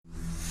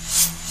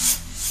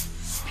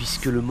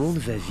Puisque le monde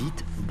va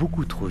vite,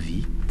 beaucoup trop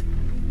vite,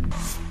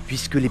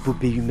 puisque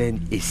l'épopée humaine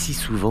est si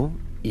souvent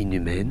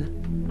inhumaine,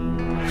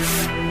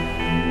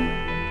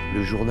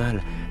 le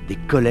journal des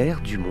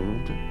colères du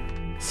monde,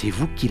 c'est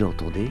vous qui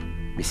l'entendez,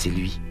 mais c'est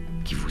lui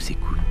qui vous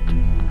écoute.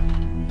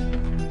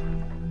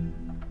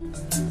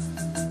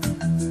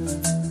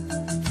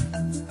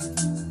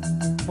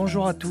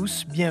 Bonjour à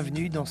tous,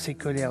 bienvenue dans ces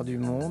colères du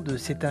monde.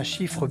 C'est un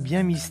chiffre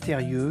bien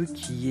mystérieux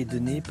qui est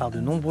donné par de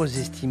nombreuses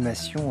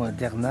estimations à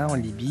Derna en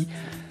Libye.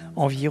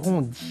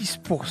 Environ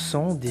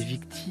 10% des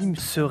victimes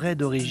seraient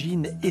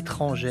d'origine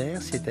étrangère,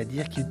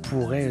 c'est-à-dire qu'il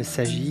pourrait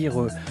s'agir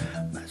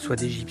soit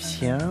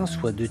d'Égyptiens,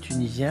 soit de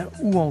Tunisiens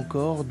ou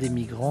encore des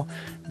migrants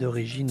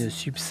d'origine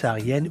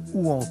subsaharienne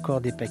ou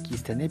encore des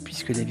Pakistanais,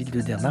 puisque la ville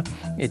de Derna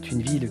est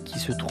une ville qui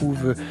se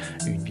trouve,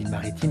 une ville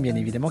maritime bien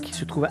évidemment, qui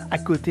se trouve à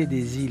côté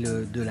des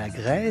îles de la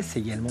Grèce.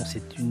 Également,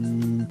 c'est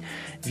une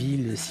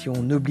ville, si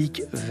on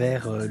oblique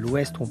vers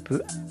l'ouest, on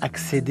peut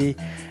accéder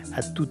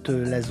à toute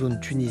la zone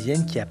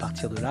tunisienne qui, à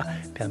partir de là,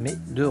 permet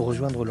de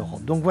rejoindre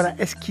l'Europe. Donc voilà,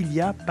 est-ce qu'il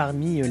y a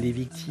parmi les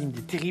victimes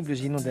des terribles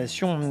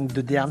inondations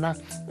de Derna,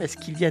 est-ce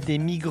qu'il y a des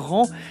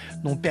migrants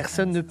dont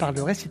personne ne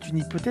parlerait? C'est une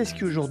hypothèse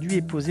qui aujourd'hui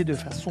est posée de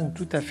façon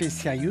tout à fait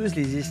sérieuse.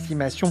 Les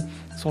estimations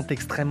sont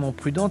extrêmement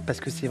prudentes parce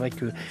que c'est vrai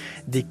que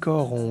des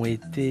corps ont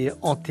été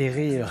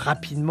enterrés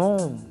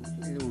rapidement.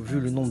 Vu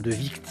le nombre de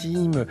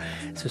victimes,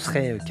 ce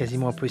serait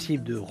quasiment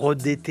impossible de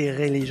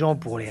redéterrer les gens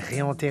pour les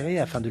réenterrer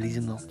afin de les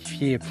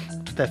identifier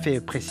tout à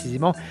fait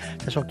précisément,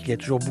 sachant qu'il y a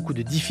toujours beaucoup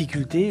de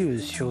difficultés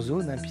sur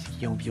zone,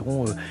 puisqu'il y a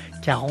environ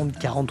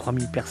 40-43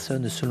 000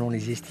 personnes selon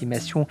les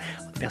estimations,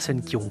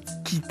 personnes qui ont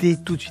quitté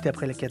tout de suite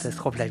après la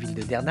catastrophe la ville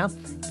de Derna,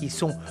 qui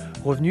sont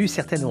revenues.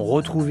 Certaines ont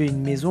retrouvé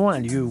une maison, un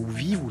lieu où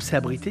vivre, où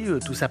s'abriter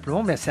tout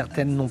simplement, mais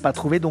certaines n'ont pas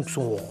trouvé, donc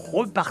sont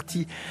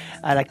reparties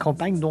à la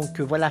campagne. Donc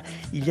voilà,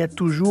 il y a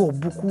toujours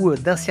beaucoup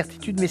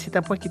d'incertitudes, mais c'est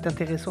un point qui est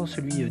intéressant,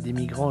 celui des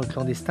migrants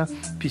clandestins,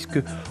 puisque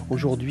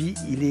aujourd'hui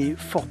il est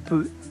fort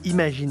peu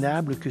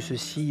imaginable que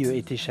ceci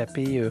ait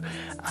échappé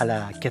à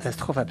la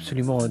catastrophe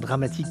absolument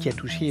dramatique qui a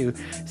touché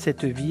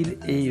cette ville,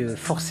 et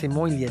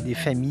forcément il y a des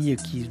familles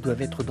qui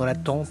doivent être dans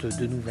l'attente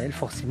de nouvelles,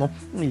 forcément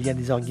il y a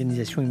des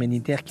organisations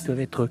humanitaires qui doivent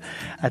être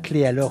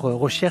attelées à leur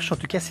recherche. En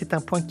tout cas, c'est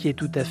un point qui est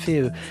tout à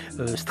fait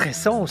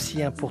stressant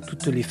aussi pour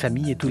toutes les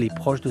familles et tous les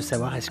proches, de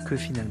savoir est-ce que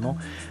finalement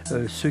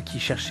ceux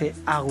qui cherchaient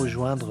à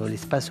rejoindre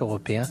l'espace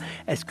européen,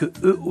 est-ce que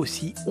eux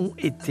aussi ont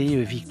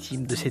été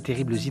victimes de ces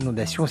terribles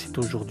inondations? C'est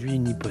aujourd'hui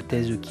une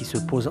hypothèse qui se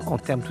pose en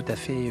termes tout à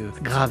fait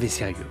graves et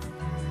sérieux.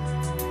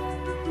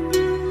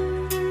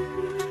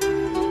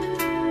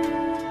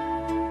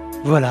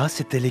 Voilà,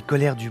 c'était les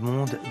colères du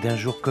monde d'un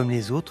jour comme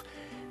les autres,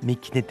 mais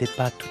qui n'étaient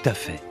pas tout à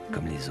fait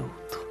comme les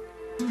autres.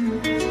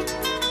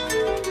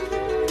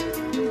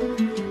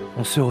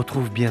 On se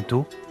retrouve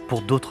bientôt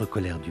pour d'autres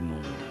colères du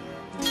monde.